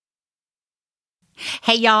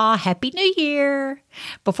Hey, y'all. Happy New Year.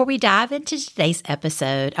 Before we dive into today's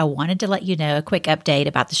episode, I wanted to let you know a quick update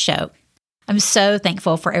about the show. I'm so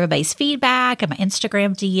thankful for everybody's feedback and my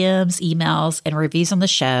Instagram DMs, emails, and reviews on the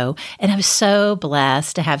show. And I'm so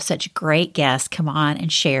blessed to have such great guests come on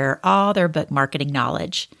and share all their book marketing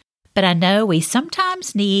knowledge. But I know we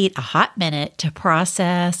sometimes need a hot minute to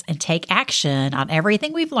process and take action on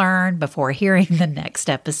everything we've learned before hearing the next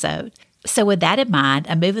episode. So with that in mind,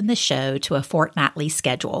 I'm moving the show to a fortnightly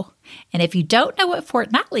schedule. And if you don't know what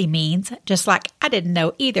fortnightly means, just like I didn't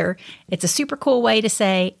know either, it's a super cool way to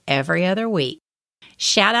say every other week.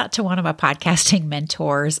 Shout out to one of my podcasting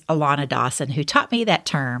mentors, Alana Dawson, who taught me that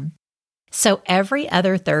term. So every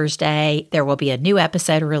other Thursday, there will be a new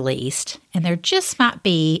episode released, and there just might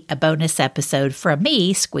be a bonus episode from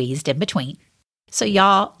me squeezed in between. So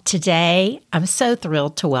y'all, today, I'm so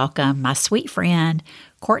thrilled to welcome my sweet friend,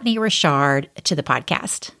 Courtnaye Richard, to the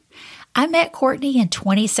podcast. I met Courtnaye in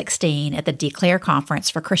 2016 at the Declare Conference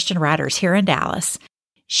for Christian Writers here in Dallas.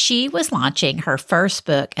 She was launching her first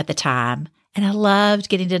book at the time, and I loved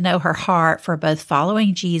getting to know her heart for both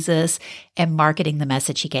following Jesus and marketing the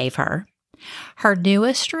message he gave her. Her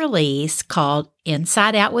newest release, called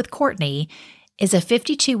Inside Out with Courtnaye, is a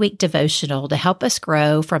 52-week devotional to help us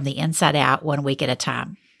grow from the inside out 1 week at a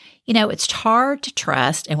time. You know, it's hard to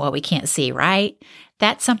trust in what we can't see, right?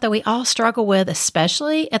 That's something we all struggle with,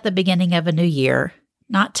 especially at the beginning of a new year,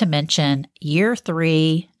 not to mention year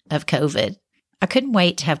 3 of COVID. I couldn't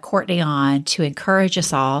wait to have Courtnaye on to encourage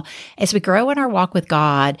us all as we grow in our walk with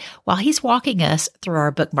God while He's walking us through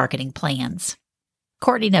our book marketing plans.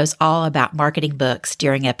 Courtnaye knows all about marketing books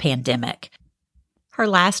during a pandemic. Her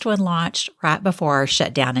last one launched right before our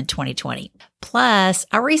shutdown in 2020. Plus,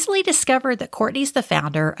 I recently discovered that Courtnay's the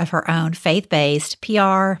founder of her own faith-based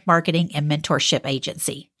PR, marketing, and mentorship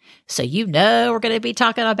agency. So you know we're going to be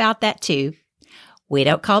talking about that too. We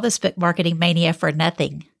don't call this book marketing mania for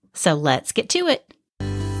nothing. So let's get to it.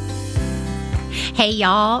 Hey,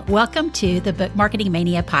 y'all. Welcome to the Book Marketing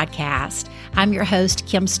Mania podcast. I'm your host,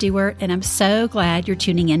 Kim Stewart, and I'm so glad you're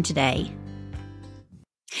tuning in today.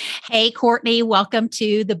 Hey, Courtnaye, welcome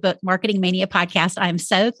to the Book Marketing Mania podcast. I'm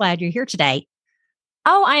so glad you're here today.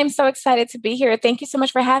 Oh, I am so excited to be here. Thank you so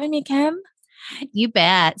much for having me, Kim. You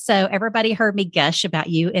bet. So everybody heard me gush about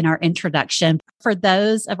you in our introduction. For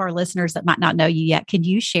those of our listeners that might not know you yet, can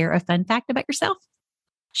you share a fun fact about yourself?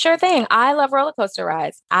 Sure thing. I love roller coaster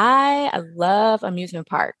rides. I love amusement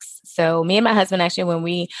parks. So me and my husband, actually, when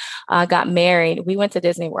we got married, we went to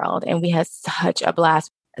Disney World and we had such a blast.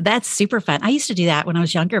 That's super fun. I used to do that when I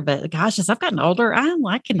was younger, but gosh, as I've gotten older,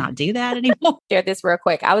 I cannot do that anymore. Share this real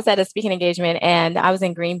quick. I was at a speaking engagement and I was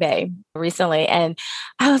in Green Bay recently and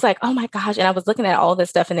I was like, oh my gosh. And I was looking at all this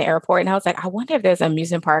stuff in the airport and I was like, I wonder if there's an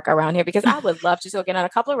amusement park around here because I would love to just go get on a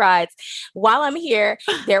couple of rides while I'm here.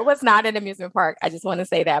 There was not an amusement park. I just want to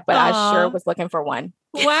say that, but I sure was looking for one.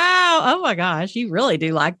 Wow. Oh my gosh. You really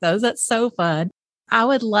do like those. That's so fun. I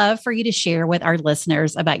would love for you to share with our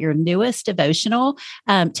listeners about your newest devotional.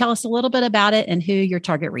 Tell us a little bit about it and who your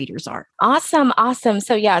target readers are. Awesome.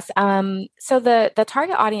 So yes. So the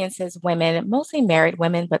target audience is women, mostly married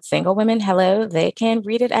women, but single women. Hello, they can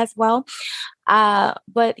read it as well.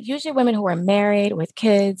 But usually women who are married with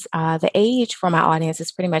kids, the age for my audience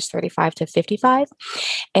is pretty much 35 to 55.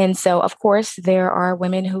 And so, of course, there are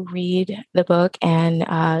women who read the book and,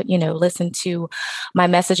 listen to my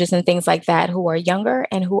messages and things like that who are younger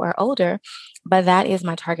and who are older. But that is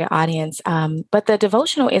my target audience. But the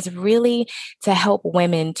devotional is really to help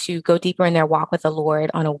women to go deeper in their walk with the Lord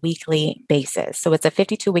on a weekly basis. So it's a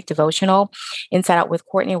 52-week devotional, Inside Out with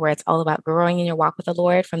Courtnaye, where it's all about growing in your walk with the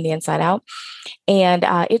Lord from the inside out. And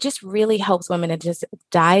it just really helps women to just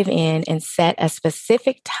dive in and set a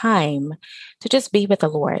specific time to just be with the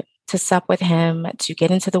Lord, to sup with Him, to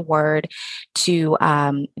get into the Word, to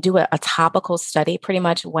do a topical study pretty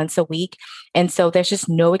much once a week. And so there's just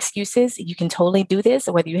no excuses. You can totally do this,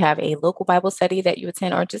 whether you have a local Bible study that you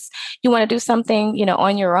attend or just you want to do something,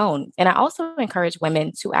 on your own. And I also encourage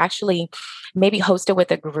women to actually maybe host it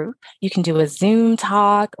with a group. You can do a Zoom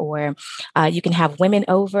talk or you can have women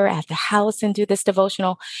over at the house and do this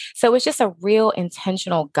devotional. So it's just a real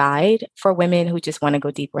intentional guide for women who just want to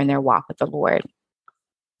go deeper in their walk with the Lord.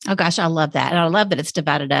 Oh gosh, I love that. And I love that it's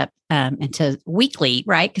divided up into weekly,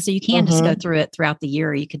 right? Because you can just go through it throughout the year,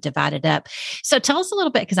 or you could divide it up. So tell us a little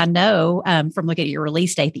bit, because I know from looking at your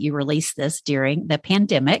release date that you released this during the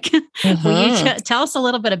pandemic. Will you tell us a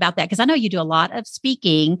little bit about that? Because I know you do a lot of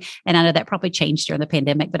speaking, and I know that probably changed during the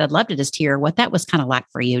pandemic, but I'd love to just hear what that was kind of like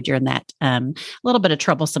for you during that little bit of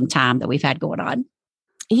troublesome time that we've had going on.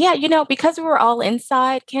 Yeah, because we were all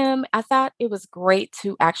inside, Kim, I thought it was great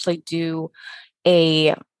to actually do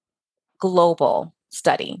a global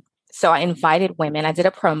study. So I invited women, I did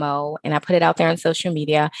a promo and I put it out there on social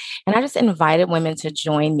media, and I just invited women to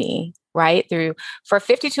join me right through for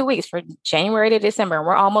 52 weeks, for January to December. And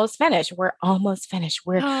we're almost finished. We're almost finished.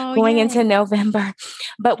 We're Oh, going into yay. November,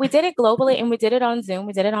 but we did it globally and we did it on Zoom.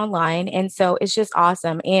 We did it online. And so it's just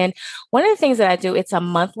awesome. And one of the things that I do, it's a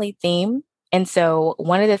monthly theme. And so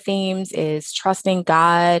one of the themes is trusting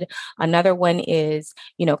God. Another one is,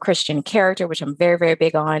 Christian character, which I'm very, very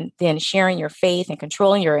big on. Then sharing your faith and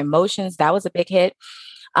controlling your emotions. That was a big hit.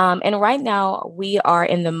 And right now we are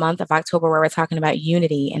in the month of October where we're talking about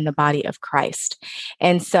unity in the body of Christ.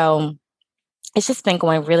 And so it's just been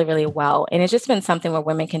going really, really well. And it's just been something where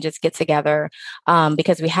women can just get together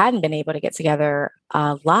because we hadn't been able to get together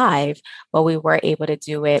live, but we were able to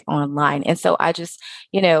do it online. And so I just,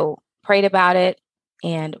 prayed about it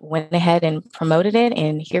and went ahead and promoted it.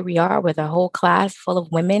 And here we are with a whole class full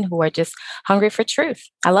of women who are just hungry for truth.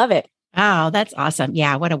 I love it. Oh, that's awesome.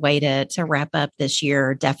 Yeah. What a way to wrap up this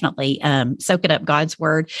year. Definitely soaking up God's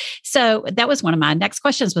word. So that was one of my next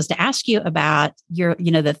questions, was to ask you about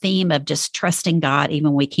the theme of just trusting God, even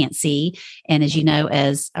when we can't see. And as you know,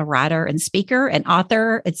 as a writer and speaker and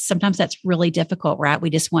author, sometimes that's really difficult, right? We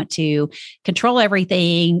just want to control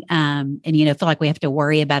everything and, feel like we have to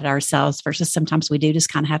worry about it ourselves, versus sometimes we do just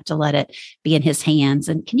kind of have to let it be in his hands.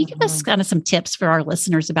 And can you give us kind of some tips for our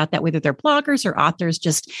listeners about that, whether they're bloggers or authors,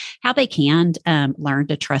 just how they can learn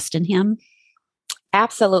to trust in him?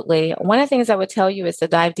 Absolutely. One of the things I would tell you is to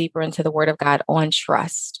dive deeper into the Word of God on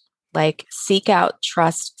trust. Like, seek out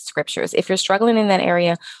trust scriptures. If you're struggling in that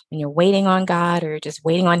area, when you're waiting on God, or you're just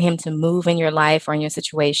waiting on him to move in your life or in your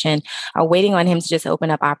situation, or waiting on him to just open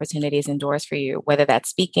up opportunities and doors for you, whether that's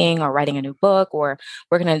speaking or writing a new book or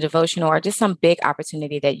working on a devotional or just some big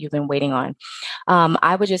opportunity that you've been waiting on,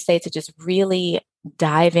 I would just say to just really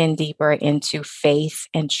dive in deeper into faith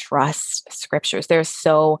and trust scriptures. There's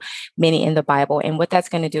so many in the Bible. And what that's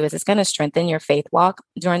going to do is it's going to strengthen your faith walk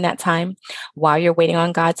during that time while you're waiting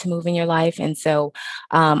on God to move in your life. And so,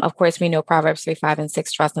 of course, we know Proverbs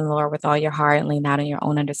 3:5-6, trust in the Lord with all your heart and lean not on your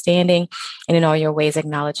own understanding, and in all your ways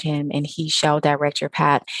acknowledge him, and he shall direct your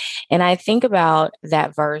path. And I think about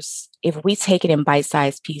that verse. If we take it in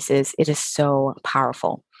bite-sized pieces, it is so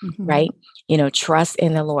powerful, right? Trust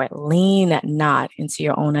in the Lord, lean not into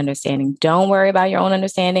your own understanding. Don't worry about your own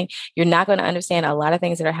understanding. You're not going to understand a lot of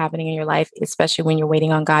things that are happening in your life, especially when you're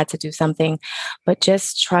waiting on God to do something, but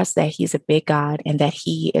just trust that he's a big God and that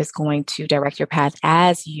he is going to direct your path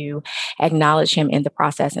as you acknowledge him in the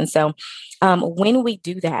process. And so when we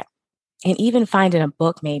do that, and even finding a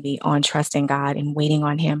book maybe on trusting God and waiting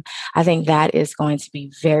on him, I think that is going to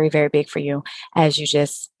be very, very big for you as you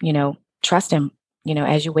just, trust him,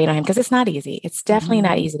 as you wait on him, because it's not easy. It's definitely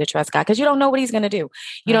not easy to trust God because you don't know what he's going to do.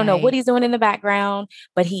 You don't know what he's doing in the background,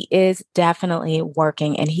 but he is definitely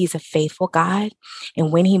working, and he's a faithful God.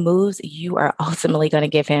 And when he moves, you are ultimately going to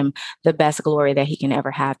give him the best glory that he can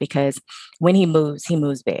ever have, because when he moves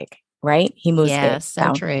big, right? He moves big. Yes,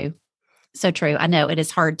 so true. So true. I know it is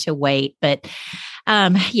hard to wait, but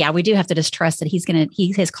we do have to just trust that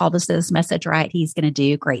he has called us to this message, right? He's going to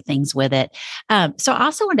do great things with it. So I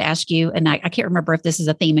also wanted to ask you, and I can't remember if this is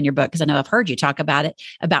a theme in your book, because I know I've heard you talk about it,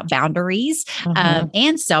 about boundaries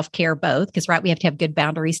and self-care both, because we have to have good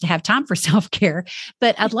boundaries to have time for self-care.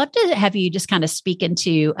 But I'd love to have you just kind of speak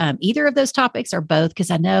into either of those topics or both,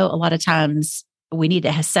 because I know a lot of times we need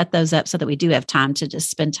to set those up so that we do have time to just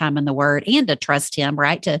spend time in the word and to trust him,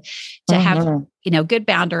 right? To have, good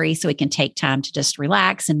boundaries so we can take time to just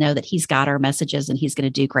relax and know that he's got our messages and he's going to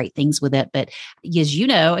do great things with it. But as you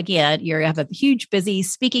know, again, you have a huge, busy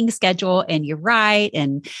speaking schedule and you write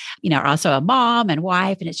and, are also a mom and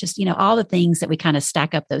wife. And it's just, all the things that we kind of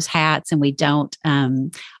stack up those hats and we don't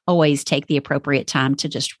always take the appropriate time to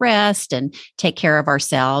just rest and take care of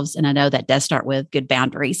ourselves. And I know that does start with good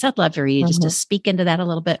boundaries. So I'd love for you just to speak into that a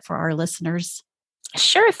little bit for our listeners.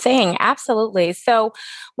 Sure thing. Absolutely. So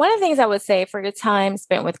one of the things I would say for your time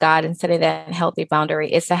spent with God and setting that healthy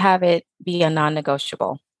boundary is to have it be a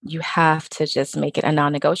non-negotiable. You have to just make it a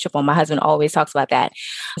non-negotiable. My husband always talks about that.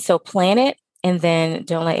 So plan it and then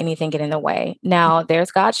don't let anything get in the way. Now,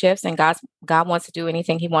 there's God shifts and God wants to do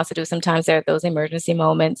anything he wants to do. Sometimes there are those emergency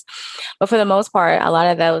moments, but for the most part, a lot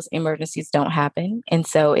of those emergencies don't happen. And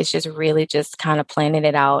so it's just really just kind of planning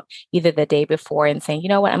it out either the day before and saying, you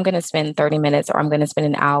know what, I'm going to spend 30 minutes or I'm going to spend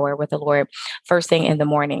an hour with the Lord first thing in the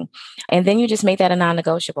morning. And then you just make that a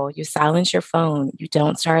non-negotiable. You silence your phone. You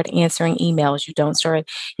don't start answering emails. You don't start,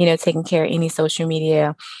 taking care of any social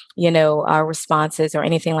media, responses or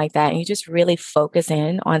anything like that. And you just really really focus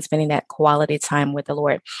in on spending that quality time with the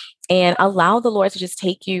Lord and allow the Lord to just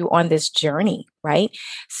take you on this journey, right?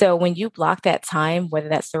 So when you block that time, whether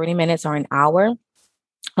that's 30 minutes or an hour,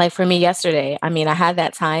 like for me yesterday, I mean, I had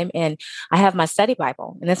that time and I have my study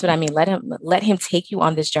Bible. And that's what I mean. Let him take you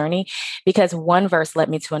on this journey, because one verse led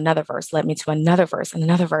me to another verse, led me to another verse and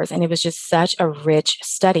another verse. And it was just such a rich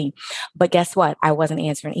study. But guess what? I wasn't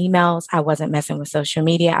answering emails. I wasn't messing with social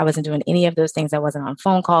media. I wasn't doing any of those things. I wasn't on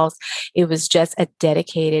phone calls. It was just a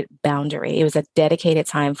dedicated boundary. It was a dedicated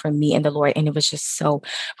time for me and the Lord. And it was just so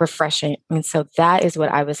refreshing. And so that is what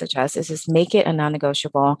I would suggest, is just make it a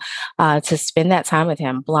non-negotiable to spend that time with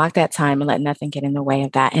him. Block that time and let nothing get in the way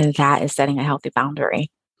of that. And that is setting a healthy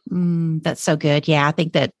boundary. That's so good. Yeah, I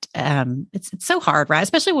think that it's so hard, right?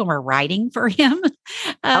 Especially when we're writing for him.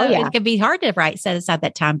 It can be hard to set aside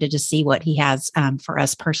that time to just see what he has for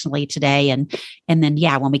us personally today. And then,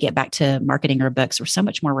 when we get back to marketing our books, we're so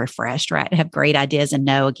much more refreshed, right? Have great ideas and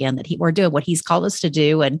know again that we're doing what he's called us to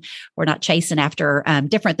do, and we're not chasing after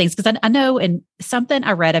different things. Because I know in something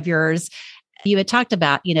I read of yours, you had talked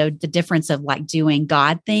about, the difference of like doing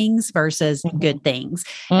God things versus good things.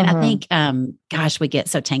 And I think, we get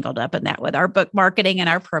so tangled up in that with our book marketing and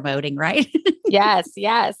our promoting, right? Yes.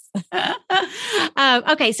 Okay.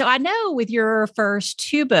 So I know with your first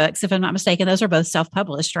two books, if I'm not mistaken, those are both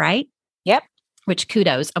self-published, right? Yep. Which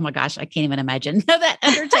kudos. Oh my gosh, I can't even imagine that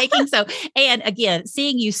undertaking. So, and again,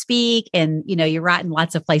 seeing you speak and, you're writing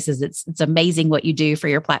lots of places. It's amazing what you do for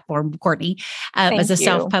your platform, Courtney, as a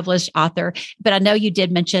self-published author. But I know you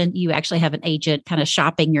did mention you actually have an agent kind of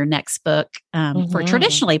shopping your next book for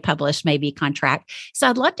traditionally published, maybe contract. So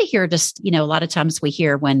I'd love to hear just, a lot of times we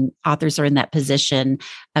hear when authors are in that position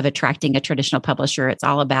of attracting a traditional publisher, it's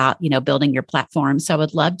all about, building your platform. So I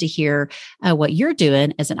would love to hear what you're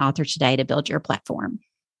doing as an author today to build your platform.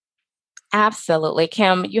 Absolutely.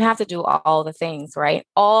 Kim, you have to do all the things, right?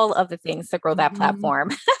 All of the things to grow that platform.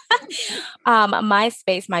 My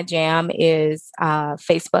space, my jam is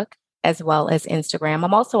Facebook as well as Instagram.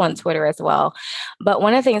 I'm also on Twitter as well. But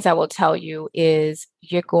one of the things I will tell you is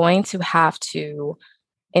you're going to have to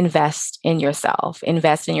invest in yourself,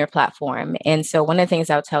 invest in your platform. And so one of the things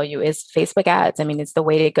I'll tell you is Facebook ads. I mean, it's the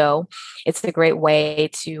way to go. It's a great way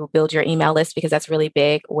to build your email list, because that's really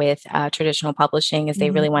big with traditional publishing, is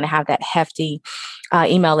they really want to have that hefty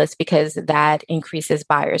email list, because that increases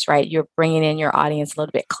buyers, right? You're bringing in your audience a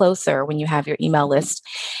little bit closer when you have your email list,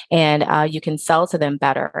 and you can sell to them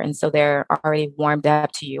better. And so they're already warmed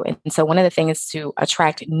up to you. And so one of the things to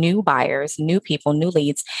attract new buyers, new people, new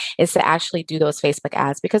leads, is to actually do those Facebook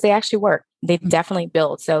ads, because they actually work. They definitely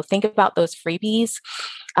build. So think about those freebies,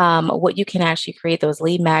 what you can actually create, those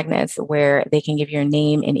lead magnets where they can give your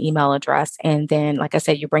name and email address. And then, like I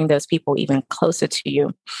said, you bring those people even closer to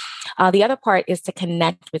you. The other part is to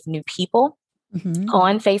connect with new people.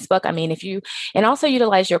 On Facebook. I mean, and also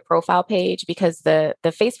utilize your profile page, because the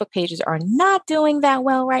Facebook pages are not doing that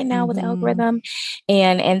well right now with the algorithm.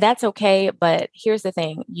 And that's okay. But here's the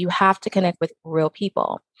thing, you have to connect with real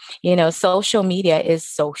people. Social media is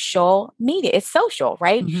social media. It's social,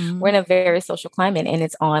 right? We're in a very social climate, and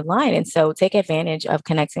it's online. And so take advantage of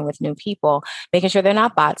connecting with new people, making sure they're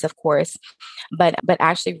not bots, of course, but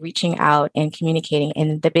actually reaching out and communicating.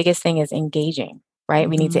 And the biggest thing is engaging. Right?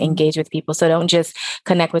 We need to engage with people. So don't just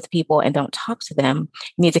connect with people and don't talk to them.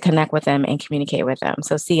 You need to connect with them and communicate with them.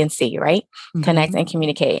 So C&C, right? Connect and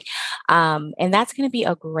communicate. And that's going to be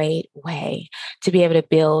a great way to be able to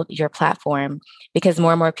build your platform, because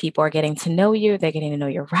more and more people are getting to know you. They're getting to know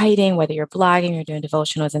your writing, whether you're blogging or doing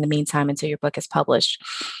devotionals in the meantime until your book is published.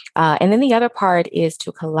 And then the other part is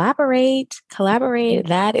to collaborate.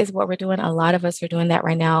 That is what we're doing. A lot of us are doing that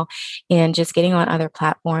right now, and just getting on other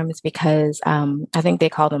platforms, because I think they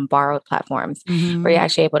call them borrowed platforms, where you're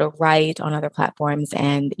actually able to write on other platforms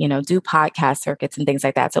and, do podcast circuits and things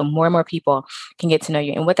like that. So more and more people can get to know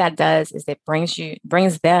you. And what that does is it brings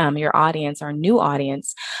them, your audience, or new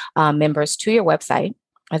audience members, to your website,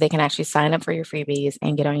 or they can actually sign up for your freebies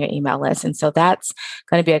and get on your email list. And so that's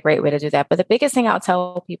going to be a great way to do that. But the biggest thing I'll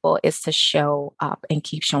tell people is to show up and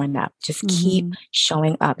keep showing up. Just keep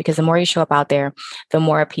showing up, because the more you show up out there, the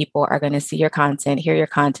more people are going to see your content, hear your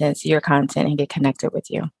content, see your content, and get connected with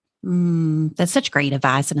you. That's such great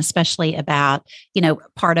advice. And especially about,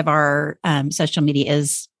 part of our social media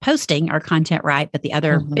is posting our content, right? But the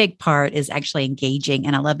other big part is actually engaging.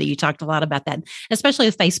 And I love that you talked a lot about that, especially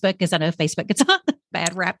with Facebook, because I know Facebook gets a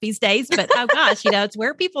bad rap these days, but oh gosh, it's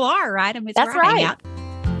where people are, right? I mean, it's That's where I hang right. out.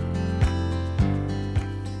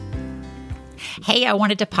 Hey, I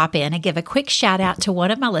wanted to pop in and give a quick shout out to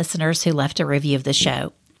one of my listeners who left a review of the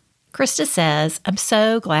show. Krista says, "I'm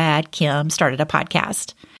so glad Kim started a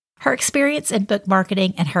podcast. Her experience in book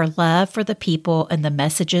marketing and her love for the people and the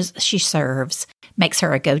messages she serves makes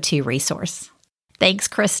her a go-to resource. Thanks,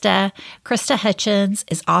 Krista. Krista Hutchins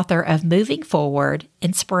is author of Moving Forward,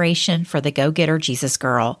 Inspiration for the Go-Getter Jesus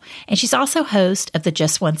Girl, and she's also host of the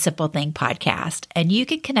Just One Simple Thing podcast, and you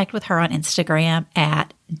can connect with her on Instagram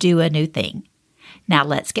at Do a New Thing. Now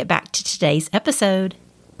let's get back to today's episode.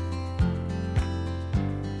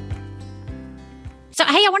 So,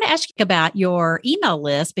 hey, I want to ask you about your email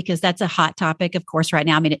list because that's a hot topic, of course, right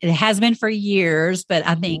now. I mean, it has been for years, but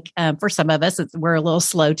I think for some of us, we're a little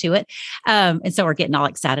slow to it. And so we're getting all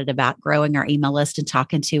excited about growing our email list and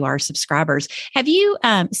talking to our subscribers. Have you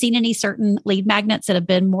seen any certain lead magnets that have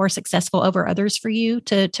been more successful over others for you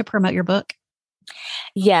to promote your book?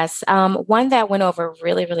 Yes. One that went over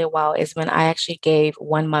really, really well is when I actually gave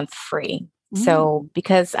 1 month free. So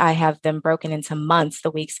because I have them broken into months,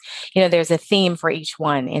 the weeks, there's a theme for each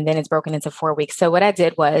one, and then it's broken into 4 weeks. So what I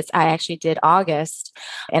did was I actually did August,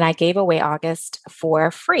 and I gave away August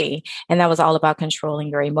for free. And that was all about controlling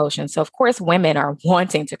your emotions. So of course, women are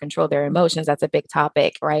wanting to control their emotions. That's a big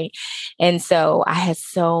topic, right? And so I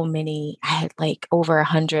had like over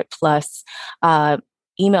 100 plus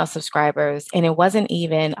email subscribers, and it wasn't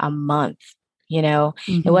even a month.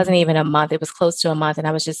 It wasn't even a month. It was close to a month. And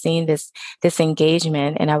I was just seeing this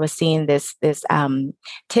engagement, and I was seeing this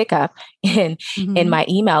tick up in my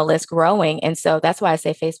email list growing. And so that's why I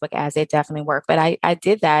say Facebook ads, they definitely work. But I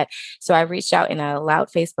did that. So I reached out and I allowed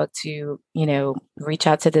Facebook to, reach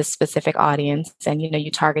out to this specific audience, and,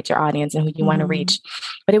 you target your audience and who you want to reach.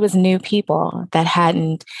 But it was new people that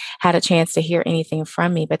hadn't had a chance to hear anything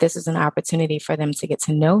from me. But this is an opportunity for them to get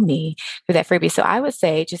to know me through that freebie. So I would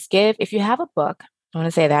say just if you have a book, I want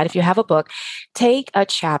to say that if you have a book, take a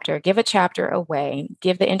chapter, give a chapter away,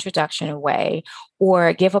 give the introduction away,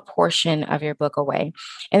 or give a portion of your book away.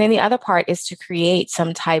 And then the other part is to create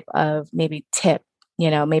some type of maybe tip,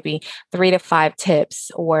 maybe 3 to 5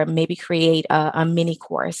 tips, or maybe create a mini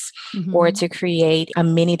course, or to create a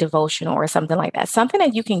mini devotional or something like that. Something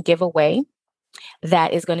that you can give away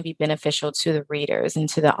that is going to be beneficial to the readers and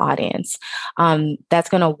to the audience. That's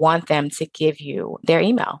going to want them to give you their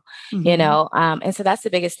email, and so that's the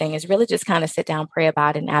biggest thing, is really just kind of sit down, pray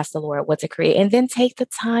about it, and ask the Lord what to create, and then take the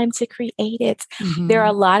time to create it. There are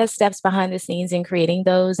a lot of steps behind the scenes in creating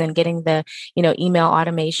those and getting the, email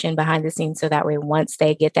automation behind the scenes. So that way, once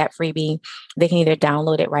they get that freebie, they can either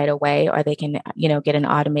download it right away, or they can, get an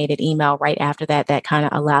automated email right after that. That kind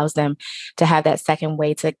of allows them to have that second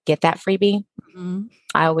way to get that freebie.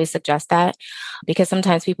 I always suggest that, because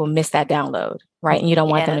sometimes people miss that download, right? And you don't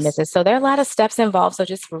want them to miss it. So there are a lot of steps involved. So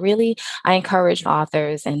just really, I encourage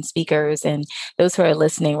authors and speakers and those who are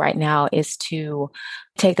listening right now is to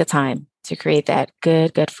take the time to create that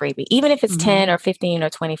good freebie, even if it's 10 or 15 or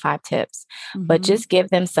 25 tips, but just give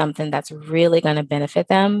them something that's really going to benefit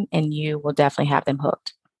them, and you will definitely have them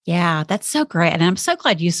hooked. Yeah, that's so great. And I'm so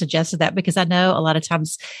glad you suggested that, because I know a lot of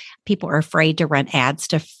times people are afraid to run ads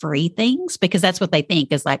to free things, because that's what they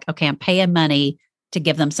think is like, okay, I'm paying money to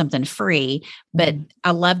give them something free. But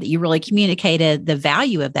I love that you really communicated the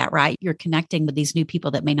value of that, right? You're connecting with these new people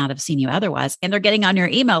that may not have seen you otherwise, and they're getting on your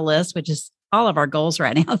email list, which is all of our goals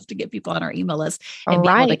right now, is to get people on our email list and be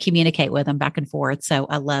able to communicate with them back and forth. So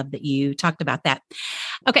I love that you talked about that.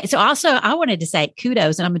 Okay. So also I wanted to say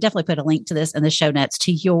kudos, and I'm going to definitely put a link to this in the show notes,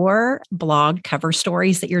 to your blog cover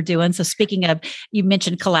stories that you're doing. So speaking of, you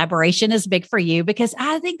mentioned collaboration is big for you, because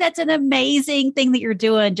I think that's an amazing thing that you're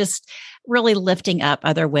doing, just really lifting up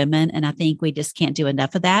other women. And I think we just can't do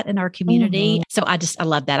enough of that in our community. So I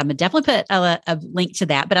love that. I'm going to definitely put a link to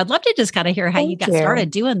that, but I'd love to just kind of hear how you got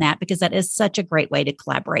started doing that, because that is such a great way to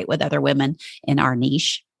collaborate with other women in our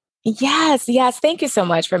niche. Yes. Thank you so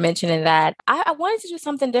much for mentioning that. I wanted to do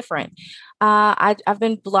something different. I've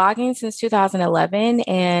been blogging since 2011,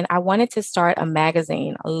 and I wanted to start a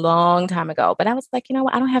magazine a long time ago, but I was like,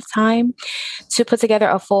 what? I don't have time to put together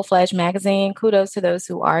a full-fledged magazine. Kudos to those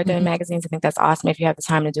who are doing magazines. I think that's awesome if you have the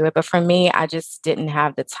time to do it. But for me, I just didn't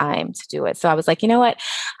have the time to do it. So I was like, what?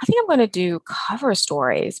 I think I'm going to do cover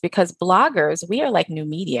stories, because bloggers, we are like new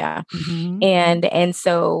media. And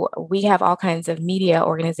so we have all kinds of media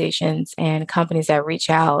organizations and companies that reach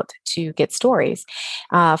out to get stories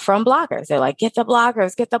from bloggers. They're like, get the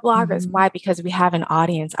bloggers. Why? Because we have an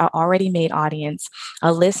audience, an already made audience,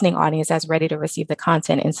 a listening audience that's ready to receive the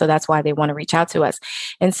content. And so that's why they want to reach out to us.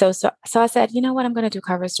 And so I said, what, I'm going to do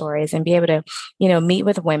cover stories and be able to, meet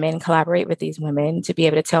with women, collaborate with these women to be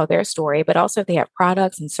able to tell their story, but also if they have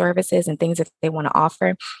products and services and things that they want to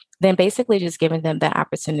offer, then basically just giving them that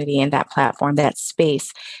opportunity and that platform, that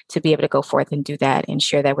space to be able to go forth and do that and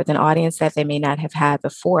share that with an audience that they may not have had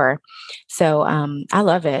before. So I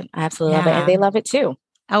love it. I absolutely love it. And Yeah. they love it too.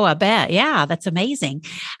 Oh, I bet. Yeah, that's amazing.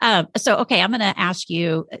 Okay, I'm going to ask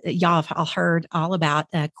you, y'all have all heard all about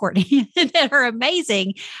Courtnaye and her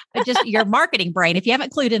amazing, just your marketing brain. If you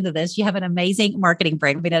haven't clued into this, you have an amazing marketing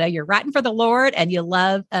brain. I mean, I know you're writing for the Lord and you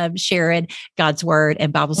love sharing God's word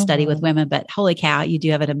and Bible study with women, but holy cow, you do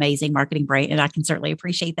have an amazing marketing brain. And I can certainly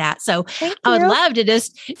appreciate that. So I would love to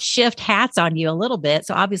just shift hats on you a little bit.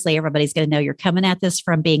 So obviously everybody's going to know you're coming at this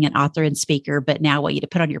from being an author and speaker, but now I want you to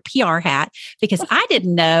put on your PR hat, because I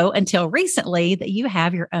didn't know until recently that you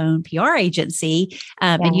have your own PR agency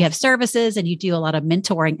and you have services and you do a lot of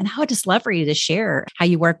mentoring. And I would just love for you to share how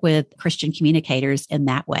you work with Christian communicators in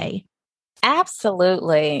that way.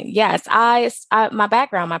 Absolutely. Yes. My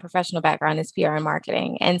background, my professional background is PR and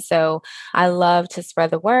marketing. And so I love to spread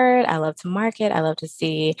the word. I love to market. I love to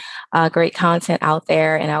see great content out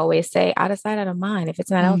there. And I always say, out of sight, out of mind. If it's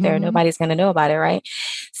not out there, nobody's going to know about it. Right.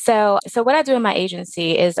 So what I do in my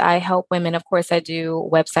agency is I help women. Of course, I do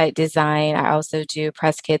website design. I also do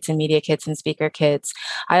press kits and media kits and speaker kits.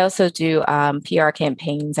 I also do PR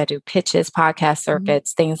campaigns. I do pitches, podcast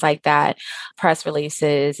circuits, things like that, press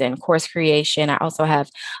releases and course creation. I also have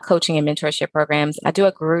coaching and mentorship programs. I do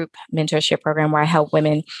a group mentorship program where I help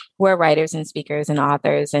women who are writers and speakers and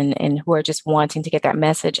authors and who are just wanting to get that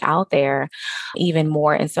message out there even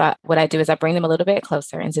more. And so what I do is I bring them a little bit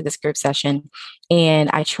closer into this group session and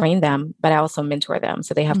I train them, but I also mentor them.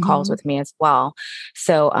 So they have calls with me as well.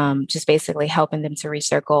 So just basically helping them to reach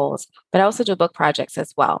their goals. But I also do book projects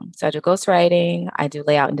as well. So I do ghostwriting, I do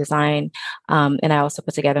layout and design, and I also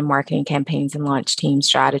put together marketing campaigns and launch team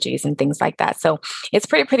strategies and things like that. So it's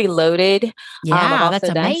pretty loaded. Yeah, that's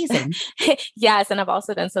amazing. Yes. And I've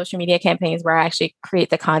also done social media campaigns where I actually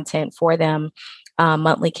create the content for them,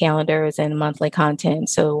 monthly calendars and monthly content.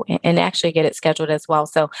 So, and actually get it scheduled as well.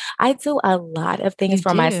 So I do a lot of things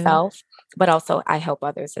for myself, but also I help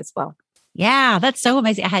others as well. Yeah, that's so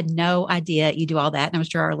amazing. I had no idea you do all that. And I'm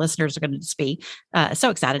sure our listeners are going to just be so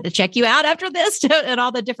excited to check you out after this and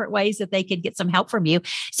all the different ways that they could get some help from you.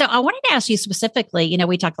 So I wanted to ask you specifically,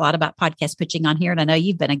 we talk a lot about podcast pitching on here, and I know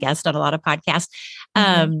you've been a guest on a lot of podcasts,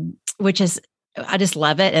 which is, I just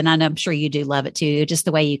love it. And I'm sure you do love it too, just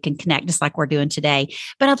the way you can connect, just like we're doing today.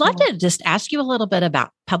 But I'd love to just ask you a little bit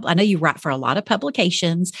about, I know you write for a lot of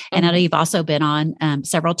publications, and I know you've also been on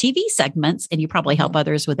several TV segments, and you probably help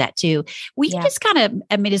others with that too. We just kind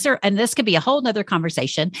of, is there, and this could be a whole nother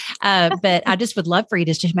conversation, but I just would love for you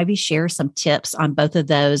to just maybe share some tips on both of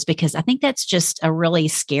those, because I think that's just a really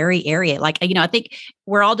scary area. Like, I think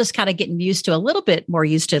we're all just kind of getting a little bit more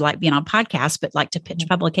used to like being on podcasts, but like to pitch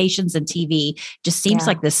publications and TV just seems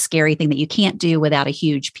like this scary thing that you can't do without a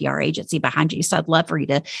huge PR agency behind you. So I'd love for you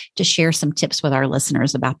to share some tips with our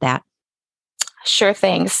listeners about that. Sure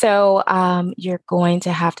thing. So you're going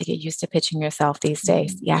to have to get used to pitching yourself these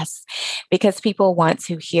days. Yes, because people want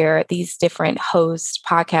to hear these different hosts,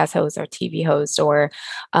 podcast hosts or TV hosts or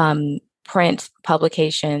print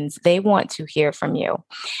publications. They want to hear from you.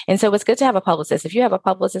 And so it's good to have a publicist. If you have a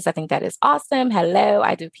publicist, I think that is awesome. Hello,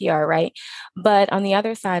 I do PR, right? But on the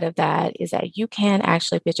other side of that is that you can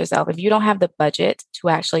actually pitch yourself. If you don't have the budget to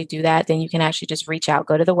actually do that, then you can actually just reach out,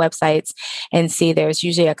 go to the websites and see there's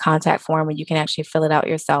usually a contact form where you can actually fill it out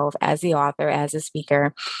yourself as the author, as a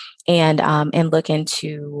speaker, and look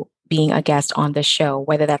into being a guest on the show,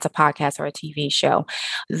 whether that's a podcast or a TV show.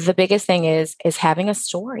 The biggest thing is having a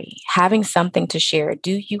story, having something to share.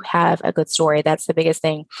 Do you have a good story? That's the biggest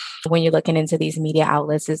thing when you're looking into these media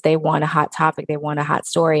outlets is they want a hot topic, they want a hot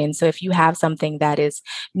story. And so if you have something that is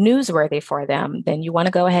newsworthy for them, then you want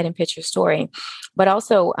to go ahead and pitch your story. But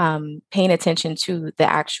also paying attention to the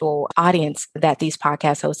actual audience that these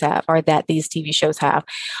podcast hosts have or that these TV shows have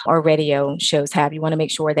or radio shows have. You want to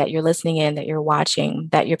make sure that you're listening in, that you're watching,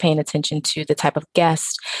 that you're paying attention to the type of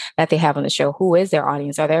guests that they have on the show. Who is their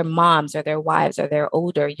audience? Are they moms? Are they wives? Are they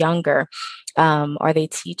older, younger? Are they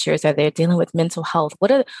teachers? Are they dealing with mental health?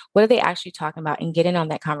 What are they actually talking about? And get in on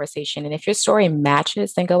that conversation. And if your story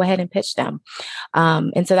matches, then go ahead and pitch them.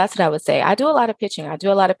 And so that's what I would say. I do a lot of pitching. I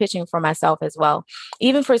do a lot of pitching for myself as well.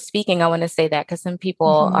 Even for speaking, I want to say that because some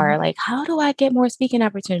people are like, how do I get more speaking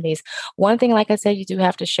opportunities? One thing, like I said, you do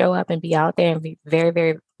have to show up and be out there and be very,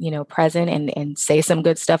 very, present and say some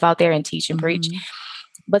good stuff out there and teach and preach.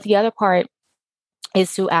 But the other part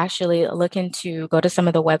is to actually go to some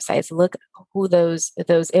of the websites, look who those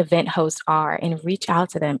event hosts are and reach out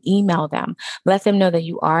to them, email them, let them know that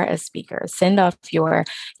you are a speaker, send off your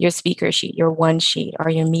speaker sheet, your one sheet or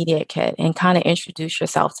your media kit, and kind of introduce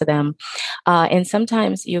yourself to them. And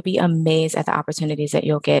sometimes you'll be amazed at the opportunities that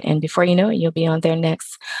you'll get. And before you know it, you'll be at their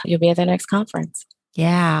next conference.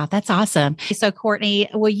 Yeah, that's awesome. So,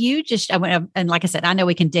 Courtnaye, will you just, and like I said, I know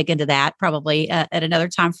we can dig into that probably at another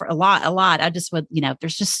time for a lot. I just would,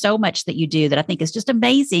 there's just so much that you do that I think is just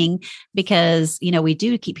amazing because, we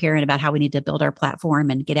do keep hearing about how we need to build our platform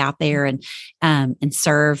and get out there and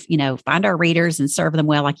serve, find our readers and serve them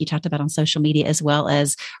well, like you talked about on social media, as well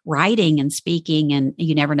as writing and speaking. And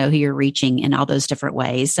you never know who you're reaching in all those different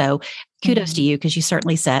ways. So, kudos to you because you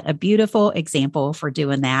certainly set a beautiful example for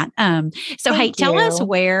doing that. Tell us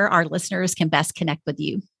where our listeners can best connect with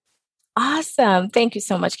you. Awesome. Thank you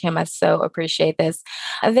so much, Kim. I so appreciate this.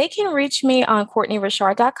 They can reach me on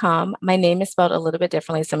CourtnayRichard.com. My name is spelled a little bit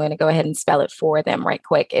differently, so I'm going to go ahead and spell it for them right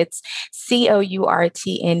quick. It's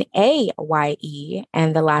Courtnaye,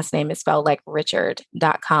 and the last name is spelled like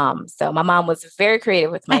Richard.com. So my mom was very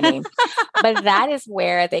creative with my name, but that is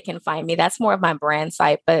where they can find me. That's more of my brand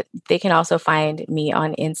site, but they can also find me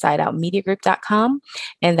on InsideOutMediaGroup.com,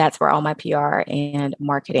 and that's where all my PR and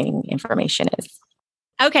marketing information is.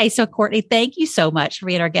 Okay. So, Courtnaye, thank you so much for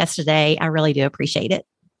being our guest today. I really do appreciate it.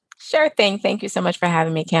 Sure thing. Thank you so much for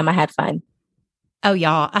having me, Kim. I had fun. Oh,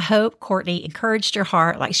 y'all, I hope Courtnaye encouraged your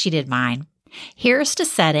heart like she did mine. Here's to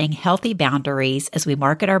setting healthy boundaries as we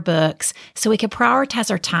market our books so we can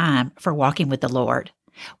prioritize our time for walking with the Lord.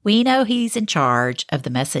 We know He's in charge of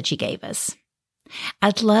the message He gave us.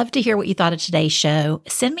 I'd love to hear what you thought of today's show.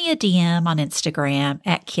 Send me a DM on Instagram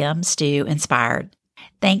at KimStewInspired.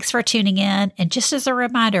 Thanks for tuning in. And just as a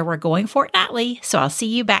reminder, we're going fortnightly. So I'll see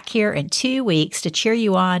you back here in 2 weeks to cheer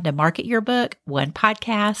you on to market your book one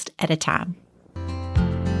podcast at a time.